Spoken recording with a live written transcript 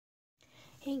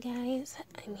Hey guys,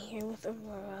 I'm here with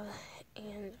Aurora,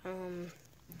 and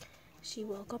she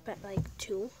woke up at like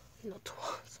 2, no 12,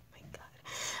 oh my god,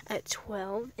 at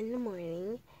 12 in the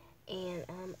morning, and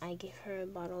I gave her a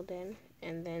bottle then,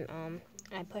 and then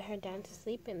I put her down to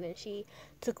sleep, and then she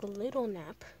took a little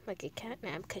nap, like a cat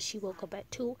nap, because she woke up at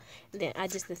 2, and then I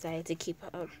just decided to keep her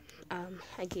up.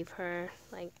 I gave her,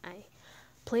 like, I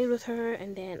played with her,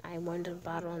 and then I warmed the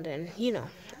bottle, and then, you know,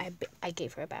 I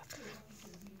gave her a bath.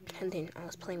 And then I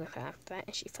was playing with her after that,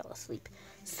 and she fell asleep.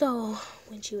 So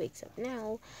when she wakes up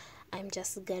now, I'm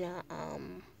just gonna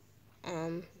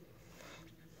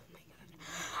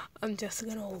I'm just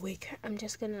gonna wake her. I'm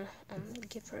just gonna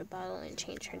give her a bottle and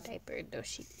change her diaper. Though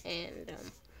she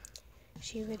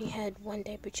already had one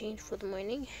diaper change for the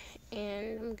morning,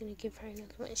 and I'm gonna give her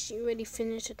another one. She already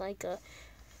finished like I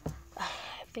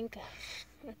think an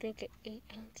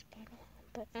 8-ounce bottle,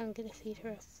 but I'm gonna feed her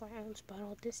a 4-ounce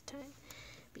bottle this time.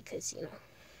 Because, you know,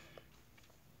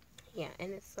 yeah,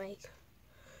 and it's like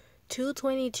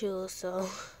 2:22, so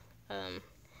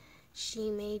she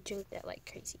may drink that like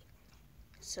crazy.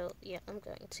 So yeah, I'm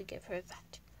going to give her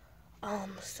that.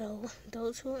 So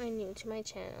those who are new to my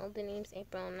channel, the name's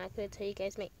April. I'm not gonna tell you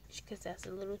guys my age because that's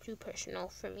a little too personal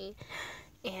for me.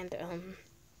 And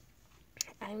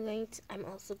I'm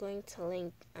also going to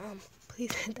link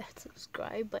please hit that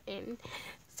subscribe button.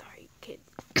 Sorry, kid.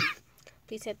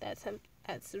 Please hit that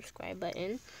subscribe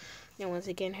button. And once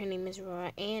again, her name is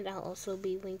Aurora, and I'll also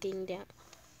be linking down.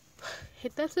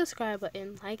 Hit that subscribe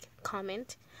button, like,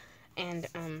 comment, and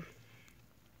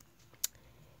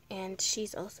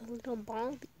she's also a little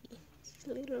baldy. She's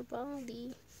a little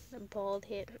baldy, a bald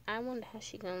head. I wonder how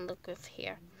she's gonna look with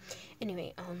hair.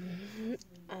 Anyway, I'm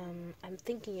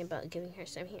thinking about giving her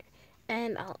some hair,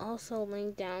 and I'll also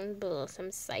link down below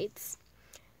some sites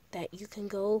that you can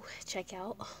go check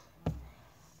out.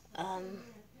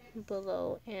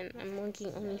 Below, and I'm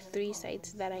linking only 3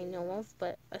 sites that I know of,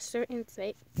 but a certain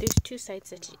site, there's 2 sites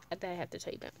that I have to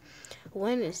tell you about.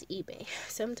 One is eBay.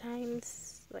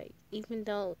 Sometimes, like, even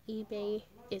though eBay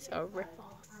is a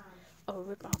ripoff,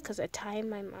 because at a time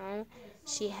my mom,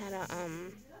 she had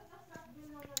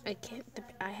a kit,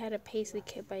 I had a paisley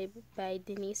kit by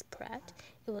Denise Pratt.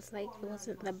 It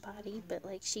wasn't the body, but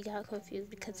like she got confused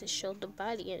because it showed the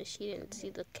body and she didn't see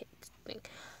the kit thing.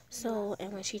 So,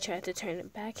 and when she tried to turn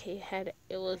it back, it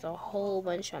was a whole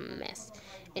bunch of mess.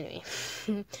 Anyway,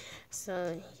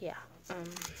 so yeah,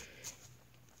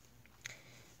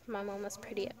 my mom was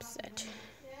pretty upset.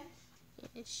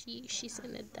 And she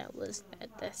said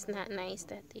that's not nice,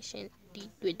 that they shouldn't be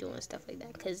doing stuff like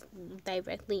that, because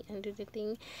directly under the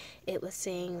thing, it was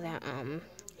saying that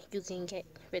you can get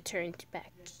returned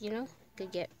back, you know, you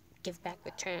could give back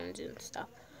returns and stuff.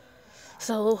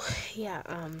 So yeah,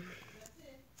 I'm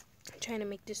trying to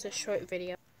make this a short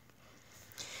video.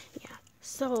 Yeah,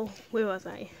 so where was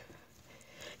I?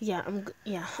 Yeah,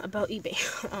 about eBay.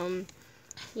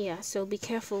 Yeah, so be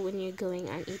careful when you're going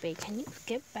on eBay. Can you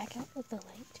get back out of the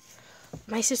light?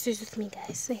 My sister's with me,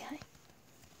 guys. Say hi.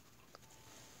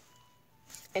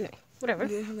 Anyway, whatever.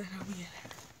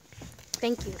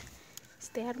 Thank you.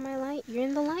 Stay out of my light. You're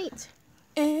in the light.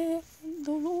 Anyway,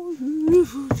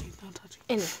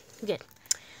 good.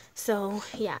 So,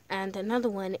 yeah, and another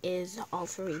one is All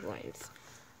for Reborns.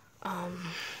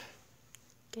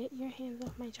 Get your hands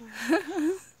off my child.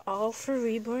 All for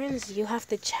Reborns, you have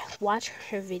to watch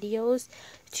her videos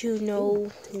to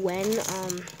know when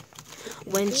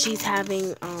she's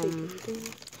having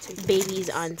babies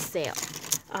on sale.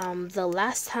 The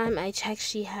last time I checked,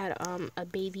 she had a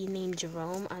baby named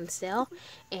Jerome on sale,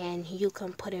 and you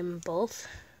can put him both,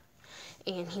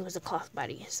 and he was a cloth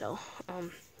body. So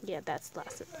yeah, that's the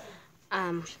last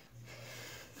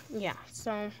yeah,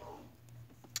 so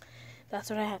that's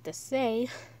what I have to say.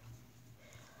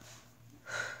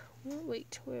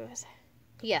 Wait, where was I?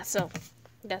 Yeah, so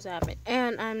that's what happened.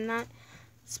 And I'm not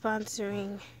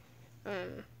sponsoring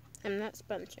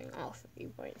All for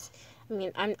Reborns. I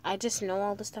mean, I just know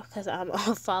all the stuff because I'm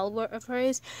a follower of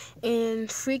hers,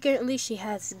 and frequently she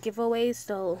has giveaways.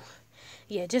 So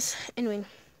yeah, anyway,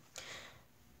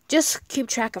 just keep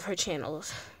track of her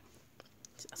channels.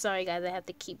 Sorry guys, I have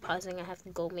to keep pausing. I have to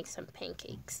go make some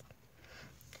pancakes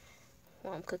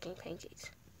while I'm cooking pancakes.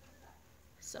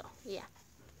 So yeah,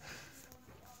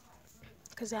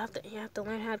 because you have to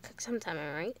learn how to cook sometime,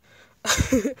 right?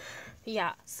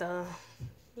 Yeah, so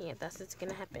yeah, that's what's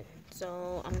gonna happen.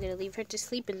 So I'm gonna leave her to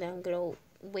sleep, and then I'm gonna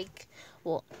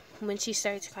when she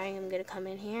starts crying, I'm gonna come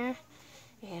in here,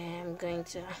 and I'm going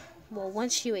to,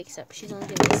 once she wakes up, she's gonna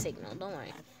give me a signal, don't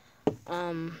worry.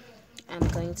 I'm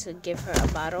going to give her a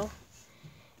bottle,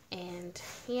 And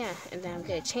yeah, and then I'm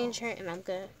gonna change her and I'm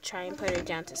gonna try and put her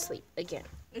down to sleep again.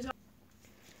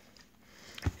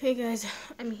 Hey guys,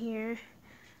 I'm here.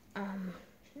 I'm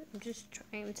just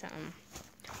trying to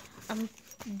I'm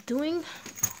doing,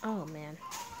 oh man,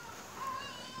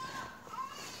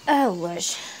 oh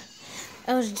gosh,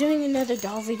 I was doing another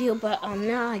doll video, but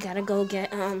now I gotta go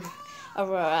get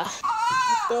Aurora.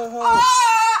 What the hell?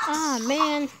 Ah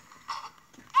man,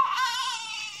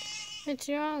 what's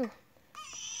wrong,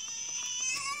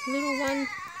 little one?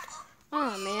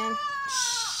 Oh man,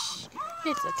 shh.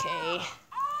 It's okay.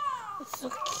 It's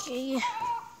okay.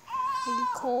 Are you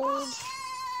cold?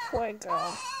 Poor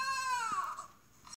girl.